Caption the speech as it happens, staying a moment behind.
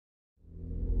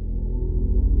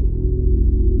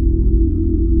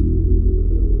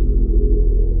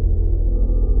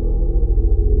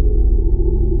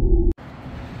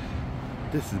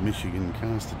Michigan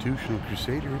Constitutional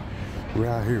Crusader. We're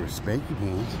out here with Spanky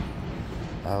Pants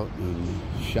out in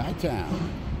Chi-Town.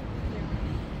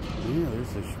 Yeah,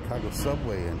 there's the Chicago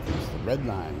subway entrance, the Red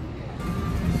Line.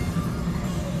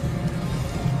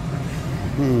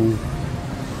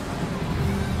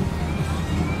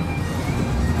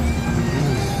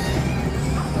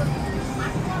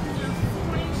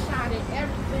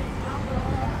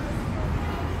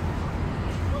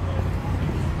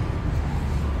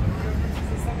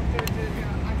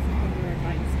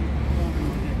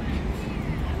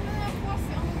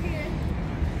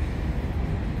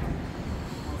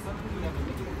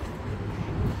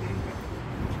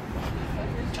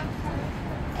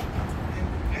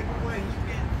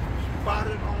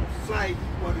 On site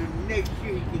for the next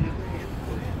year, you can have to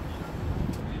put in.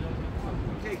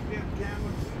 Take them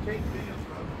cameras, take them,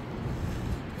 brother.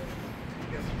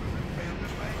 Get some family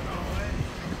back, all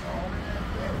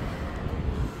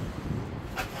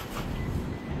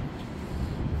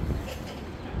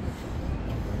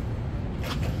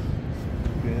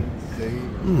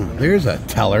that. There's a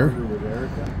teller.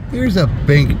 There's a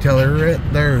bank teller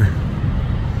right there.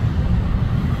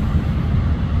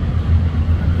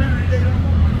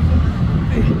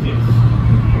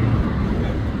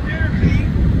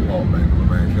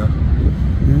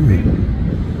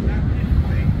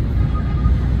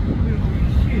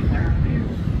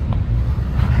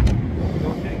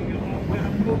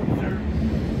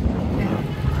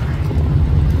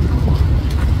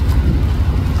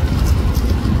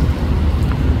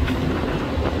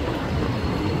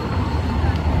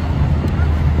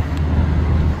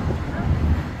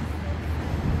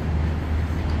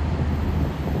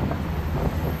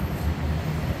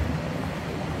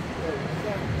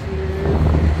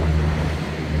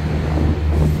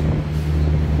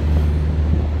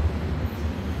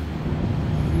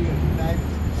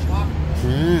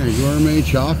 Gourmet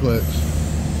chocolates.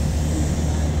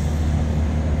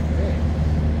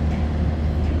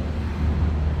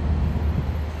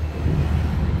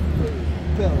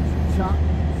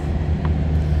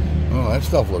 Oh, that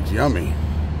stuff looks yummy.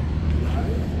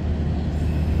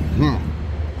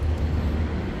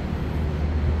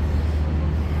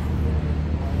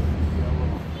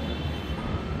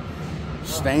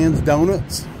 Stan's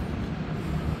Donuts.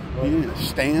 Yeah,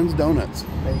 Stan's Donuts.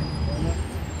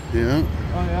 Yeah.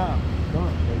 Oh yeah,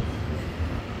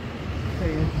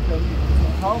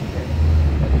 coffee.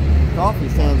 Coffee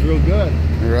sounds real good.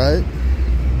 Right?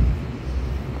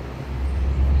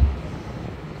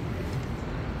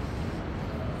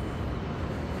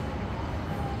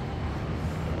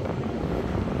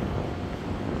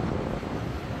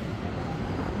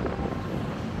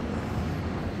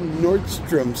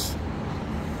 Nordstrom's.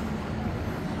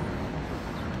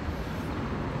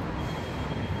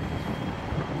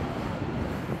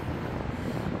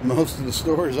 Most of the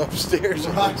store is upstairs,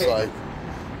 it looks like.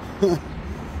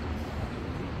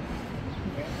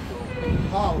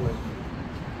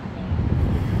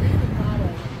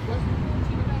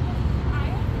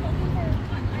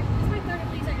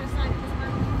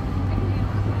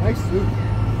 Nice suit.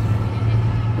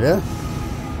 Yeah.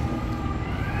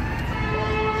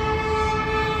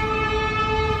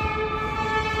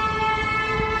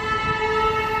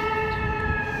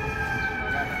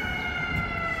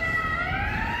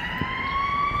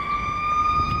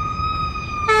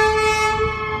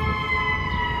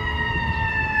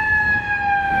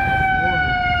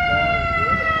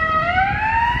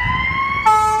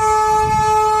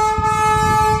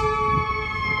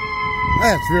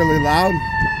 That's really loud.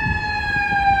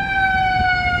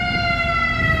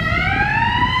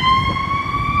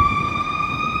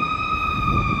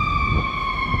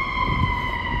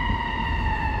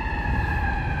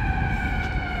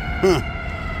 Huh.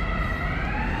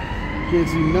 Can't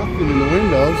see nothing in the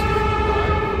windows.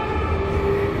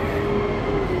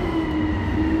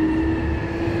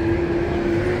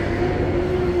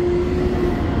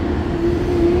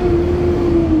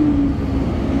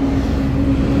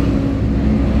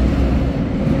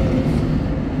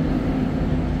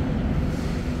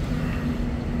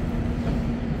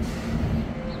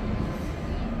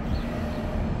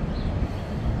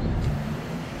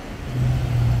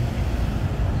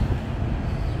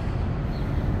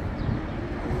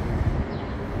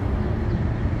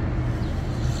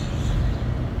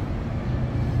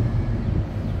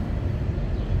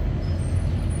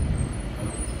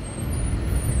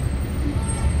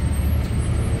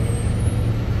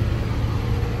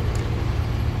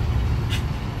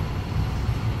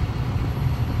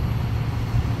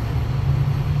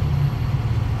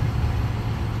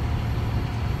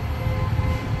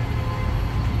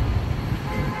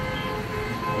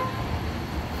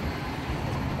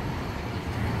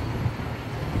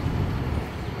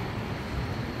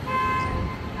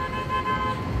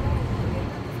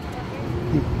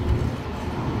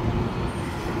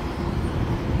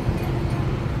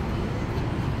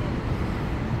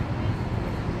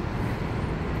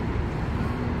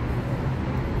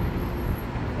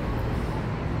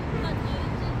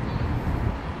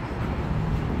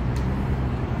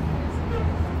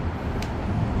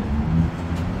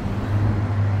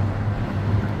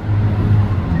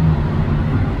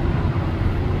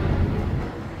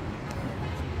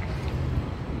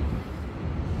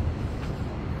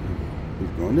 He's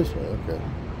going this way, okay.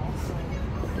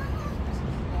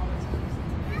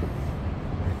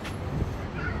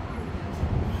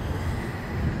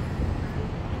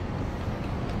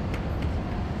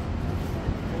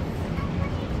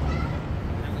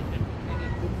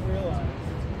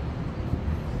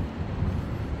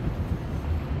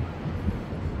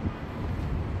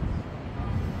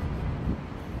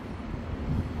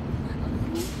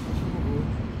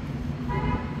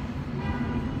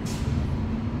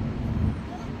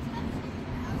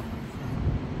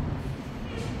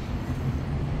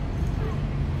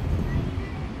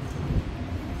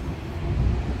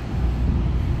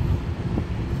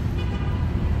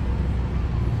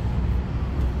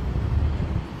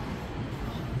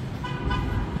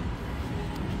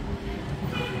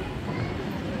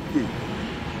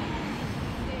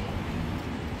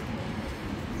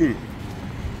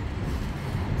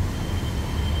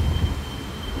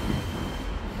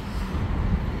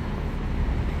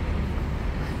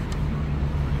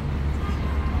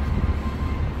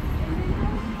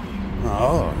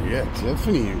 Oh, yeah,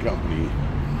 Tiffany and Company.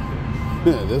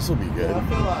 This will be good. I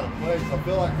feel out of place. I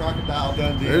feel like Crocodile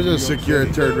Dundee. There's a secure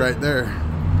turd right there.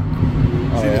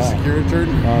 Oh, see the secure turd?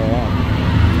 Oh,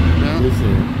 yeah. No? This is.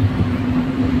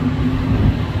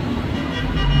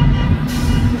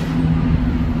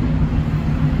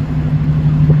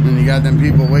 And you got them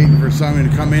people waiting for somebody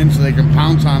to come in so they can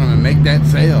pounce on them and make that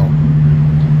sale.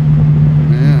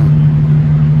 Yeah.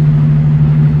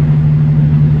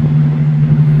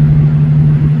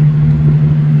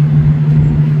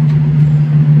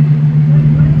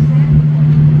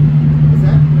 What's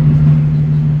that?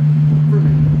 For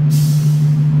me.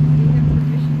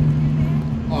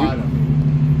 Oh, I don't.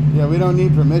 Yeah, we don't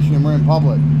need permission. We're in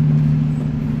public.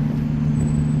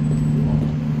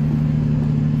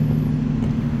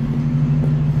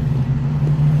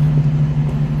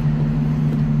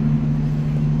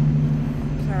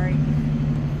 Sorry.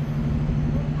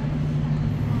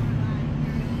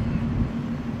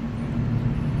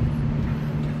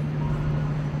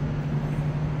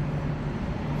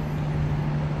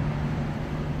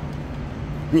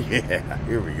 Yeah,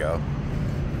 here we go.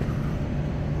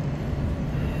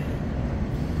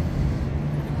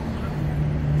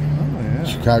 Oh, yeah.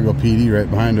 Chicago PD right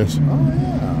behind us. Oh,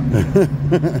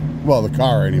 yeah. Well, the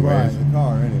car anyways. Right, the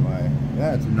car anyway.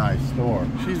 That's a nice store.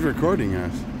 She's recording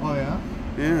us. Oh, yeah?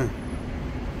 Yeah.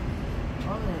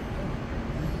 Oh,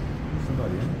 there's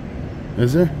somebody in.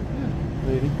 Is there? Yeah,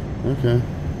 lady. Okay.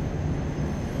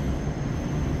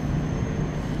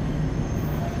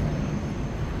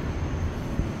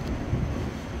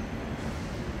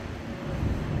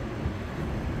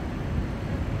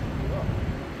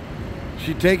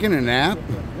 She taking a nap?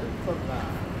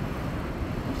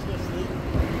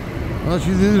 Well,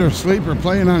 she's either asleep or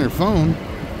playing on her phone.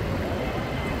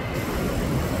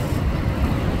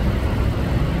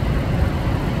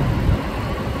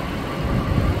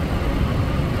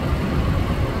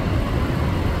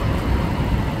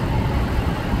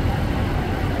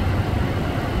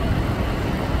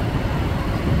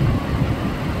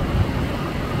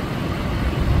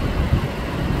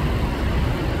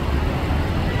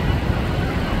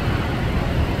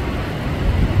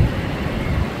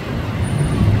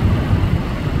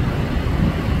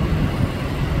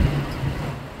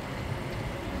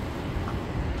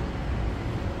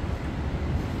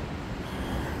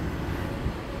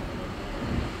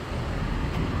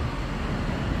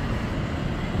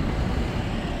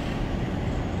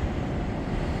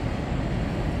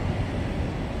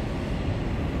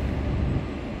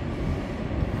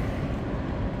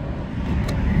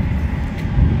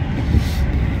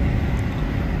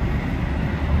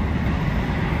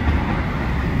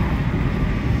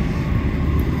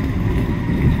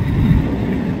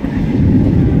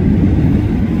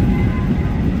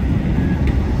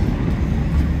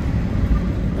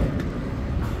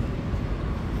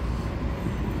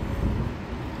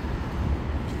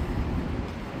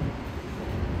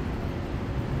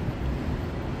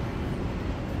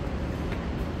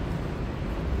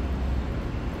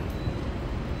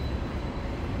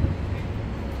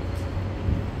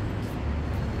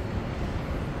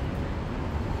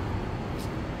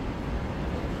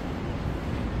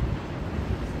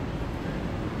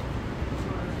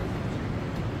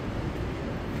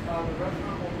 The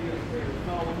restaurant will be upstairs.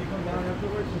 No, when you come down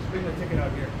afterwards, just bring the ticket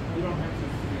out here. You don't have to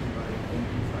see anybody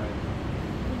inside.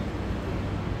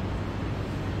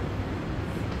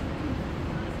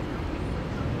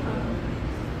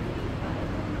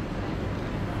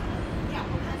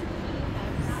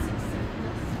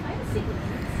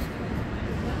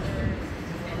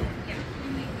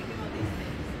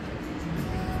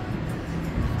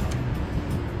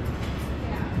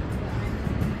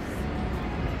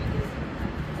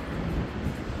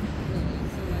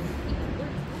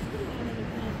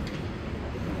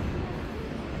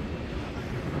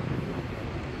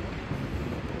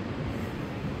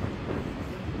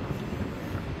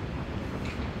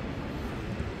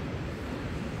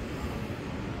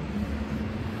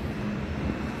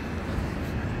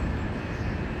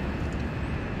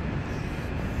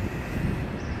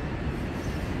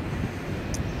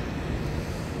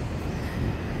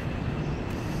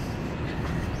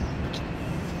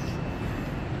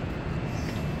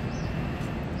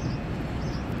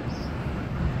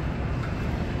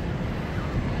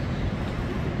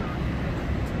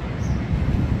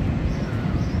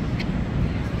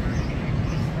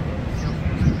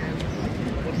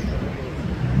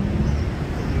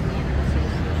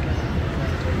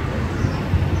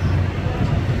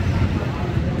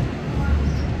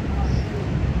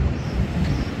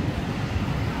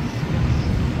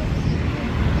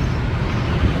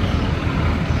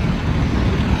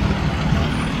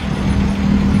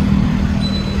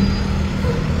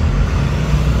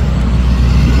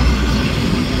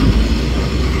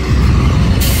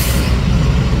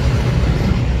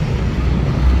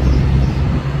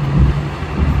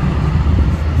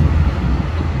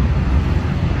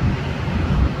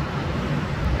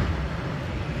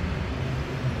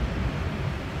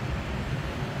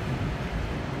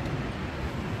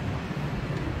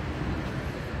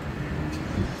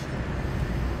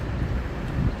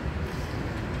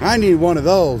 I need one of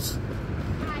those.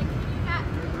 Hi, can you not,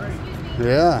 excuse me.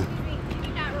 Yeah. Excuse me, can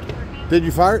you not record me? Did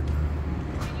you fart? Can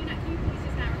you please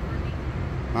just not record me?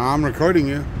 I'm recording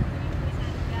you. Can you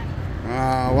please not do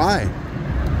that? Why?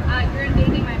 You're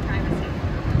invading my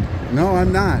privacy. No,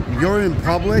 I'm not. You're in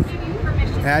public. I can give you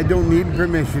permission. I don't need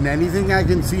permission. Anything I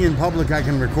can see in public, I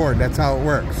can record. That's how it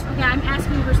works. Okay, I'm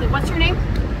asking you personally. What's your name?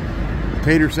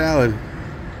 Tater salad.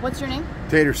 What's your name?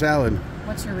 Tater salad.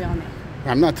 What's your real name?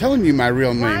 I'm not telling you my real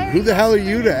Why name. are Who the you hell are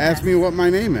you to escalating ask me this? what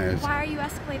my name is? Why are you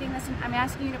escalating this? I'm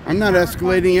asking you to. I'm not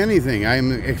escalating anything.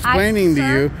 I'm explaining to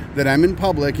sir, you that I'm in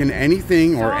public and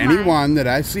anything or So am I. anyone that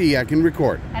I see, I can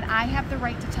record. And I have the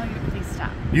right to tell you to please stop.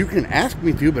 You can ask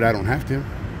me to, but I don't have to.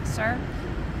 Sir,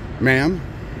 Ma'am,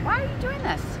 why are you doing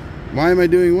this? why am I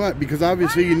doing what? Because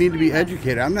obviously Why are you you need to be escalating this?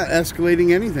 educated. I'm not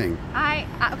escalating anything.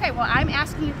 Okay, well, I'm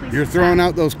asking you please You're to throwing stop.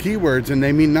 out those keywords and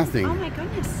they mean nothing. Oh my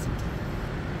goodness.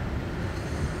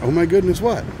 Oh my goodness,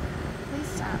 what? Please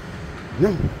stop.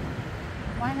 No,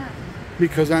 Why not?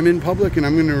 because I'm in public and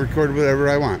I'm going to record whatever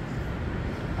I want.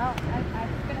 Oh, I'm going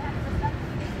to have to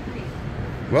respectfully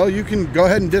disagree. Well, you can go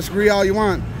ahead and disagree all you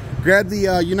want. Grab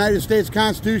the United States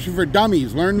Constitution for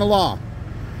Dummies. Learn the law.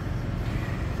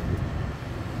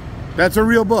 That's a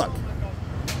real book.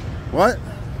 What?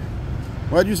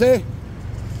 What'd you say?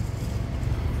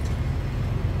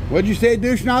 What'd you say,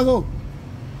 douche nozzle?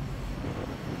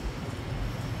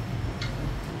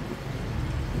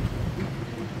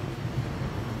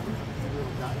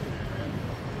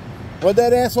 What'd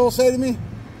that asshole say to me?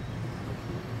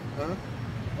 Huh?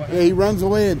 Yeah, he runs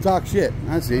away and talks shit.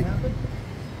 I see.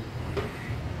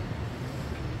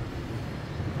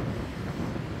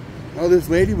 Oh, this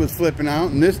lady was flipping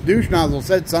out, and this douche nozzle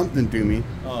said something to me.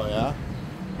 Oh, yeah?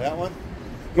 That one?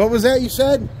 What was that you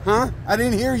said? Huh? I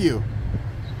didn't hear you.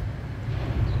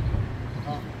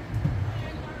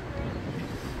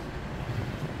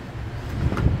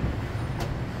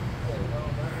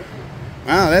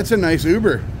 Wow, that's a nice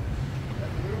Uber.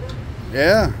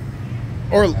 Yeah.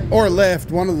 Or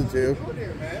Lyft, one of the two.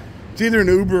 It's either an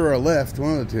Uber or a Lyft,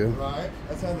 one of the two. Right.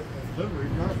 That's how the livery.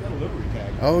 Not a livery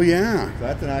tag. Oh, yeah. So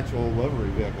that's an actual livery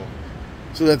vehicle.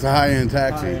 So that's a high-end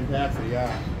taxi. High-end taxi,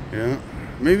 yeah. Yeah.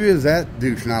 Maybe it was that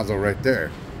douche nozzle right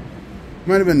there.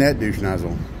 Might have been that douche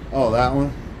nozzle. Oh, that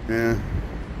one? Yeah.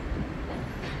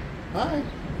 Hi.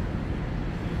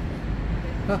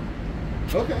 Huh.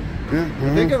 Okay. Yeah.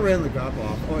 I think I ran the cop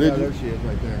off. Oh, Did yeah, you? there she is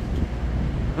right there.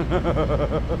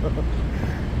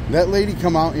 That lady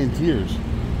come out in tears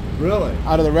Really?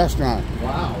 out of the restaurant,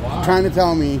 Wow. trying to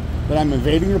tell me that I'm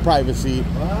invading her privacy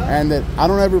and that I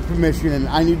don't have her permission and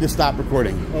I need to stop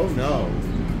recording. Oh, no.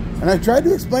 And I tried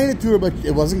to explain it to her, but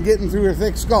it wasn't getting through her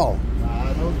thick skull.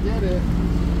 I don't get it.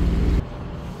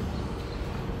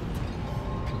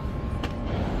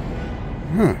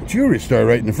 Huh, jewelry store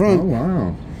right in the front. Oh,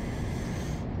 wow.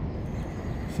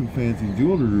 Some fancy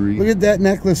jewelry. Look at that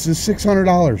necklace is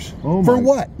 $600. Oh, For my-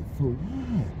 what? For what?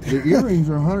 The earrings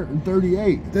are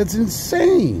 138. That's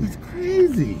insane. It's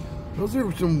crazy. Those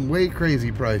are some way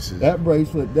crazy prices. That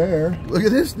bracelet there. Look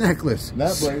at this necklace.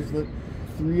 That bracelet,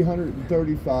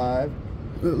 335.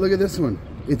 Look at this one.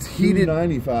 It's heated,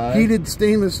 $295. heated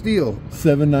stainless steel.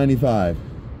 $795.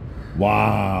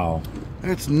 Wow.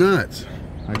 That's nuts.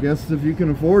 I guess if you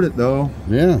can afford it, though.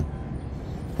 Yeah.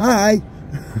 Hi.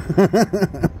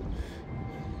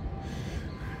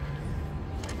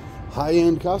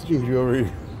 High-end costume jewelry.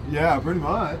 Yeah, pretty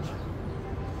much.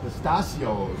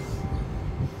 Pistachios.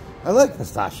 I like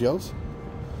pistachios.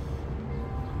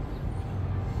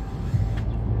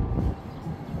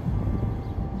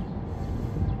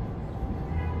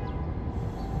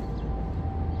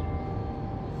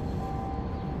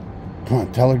 Come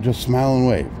on, tell her just smile and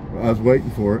wave. I was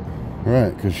waiting for it. All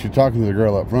right, because she's talking to the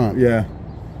girl up front. Yeah.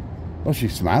 Well,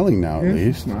 she's smiling now, at Yeah, she's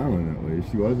least. smiling at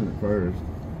least. She wasn't at first.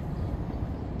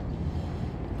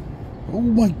 Oh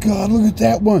my God, look at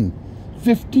that one.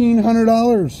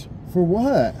 $1,500. For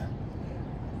what?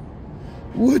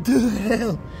 What the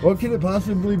hell? What could it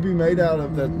possibly be made out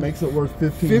of that makes it worth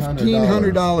 $1,500?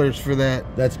 $1,500 for that.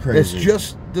 That's crazy. That's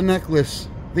just the necklace.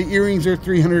 The earrings are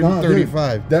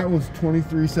 $335. That was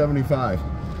 $23.75.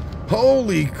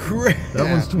 Holy crap.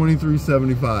 That was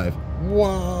 $23.75.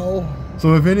 Wow.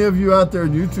 So if any of you out there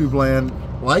in YouTube land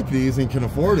like these and can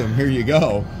afford them, here you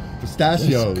go.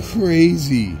 Pistachios. That's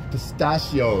crazy.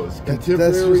 Pistachios. That's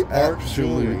Contemporary just art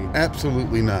absolutely, jewelry.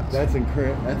 absolutely nuts. That's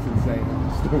incredible. That's insane.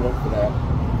 I'm still up for that.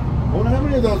 I wonder how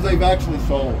many of those they've actually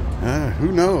sold.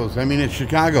 Who knows? I mean, it's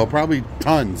Chicago. Probably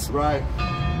tons. Right.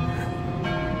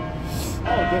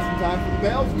 Oh, just in time for the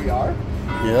bells we are.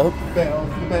 Yep. Bells,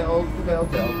 the bells, the bells,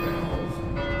 bells, bells.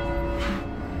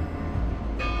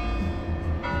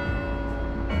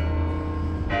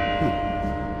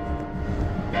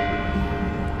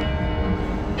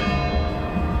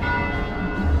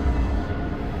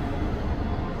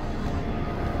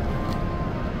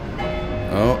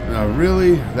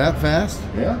 Really? That fast?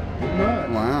 Yeah, pretty much.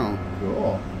 Wow.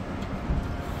 Cool.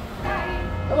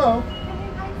 Hello.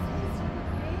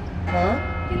 Huh?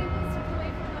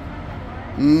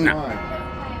 No. Why?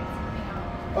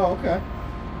 Oh, okay.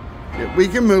 Yeah, we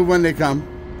can move when they come.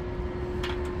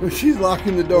 Well, she's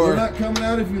locking the Well, door. they're not coming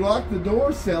out if you lock the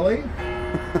door, silly.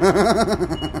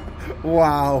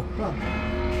 Wow. Huh.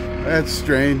 That's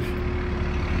strange.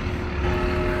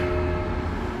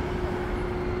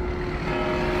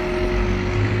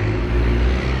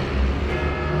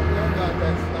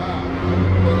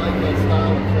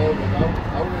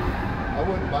 I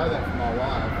wouldn't buy that for my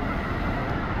wife.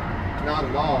 Not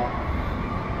at all.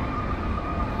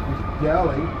 It's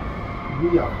deli, the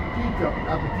appetito,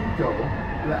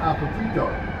 the appetito.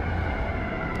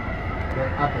 The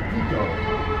appetito.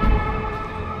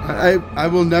 I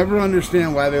will never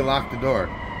understand why they locked the door.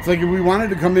 It's like if we wanted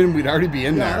to come in, we'd already be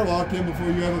in Yeah, I'd have there. walked in before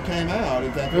you ever came out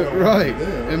if that's what I Right. wanted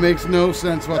to do. It makes no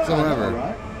sense Yeah, I know, whatsoever.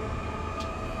 right?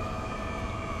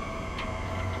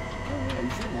 Yeah, you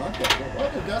shouldn't like that. Well,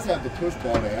 it does have the push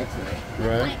bar to exit.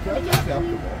 Right. That's acceptable. Can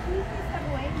you please step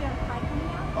away? Do you have a pie coming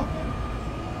out?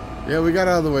 Okay. Yeah, we got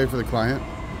out of the way for the client.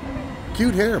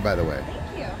 Cute hair, by the way.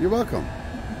 Thank you. You're welcome.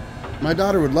 My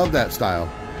daughter would love that style.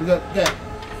 That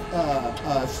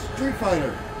Street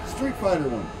Fighter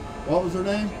one. What was her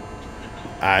name?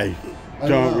 I I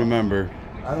don't know. remember.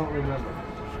 I don't remember.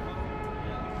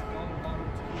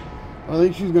 I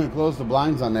think she's going to close the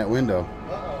blinds on that window.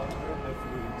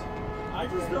 I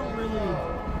just don't really.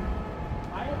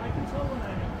 I can tell when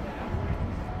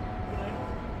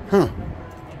I Huh.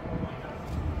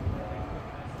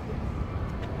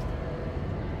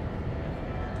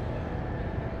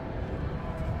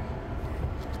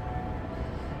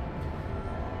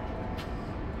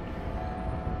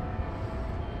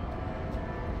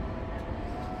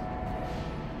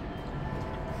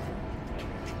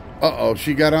 Uh-oh,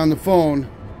 she got on the phone.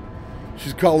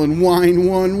 She's calling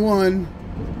 911.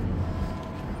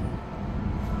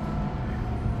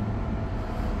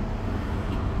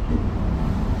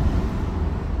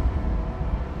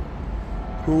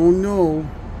 Oh no.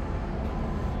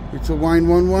 It's a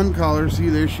 911 caller. See,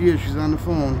 there she is. She's on the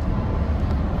phone.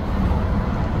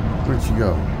 Where'd she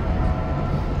go?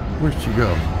 Where'd she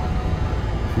go?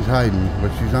 She's hiding,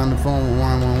 but she's on the phone with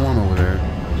 911 over there.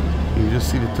 You can just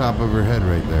see the top of her head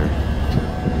right there.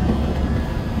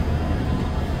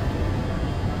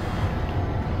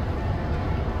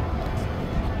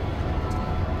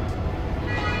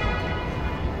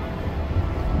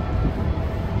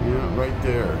 Yeah, right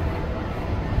there.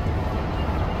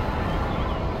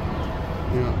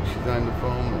 Yeah, she's on the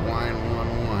phone with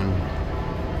 911.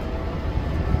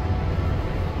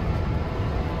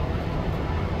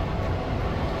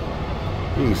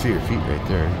 You can see her feet right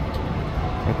there.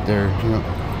 Right there,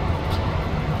 yeah.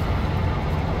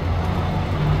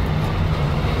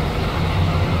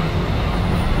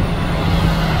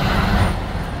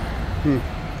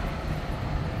 Hmm.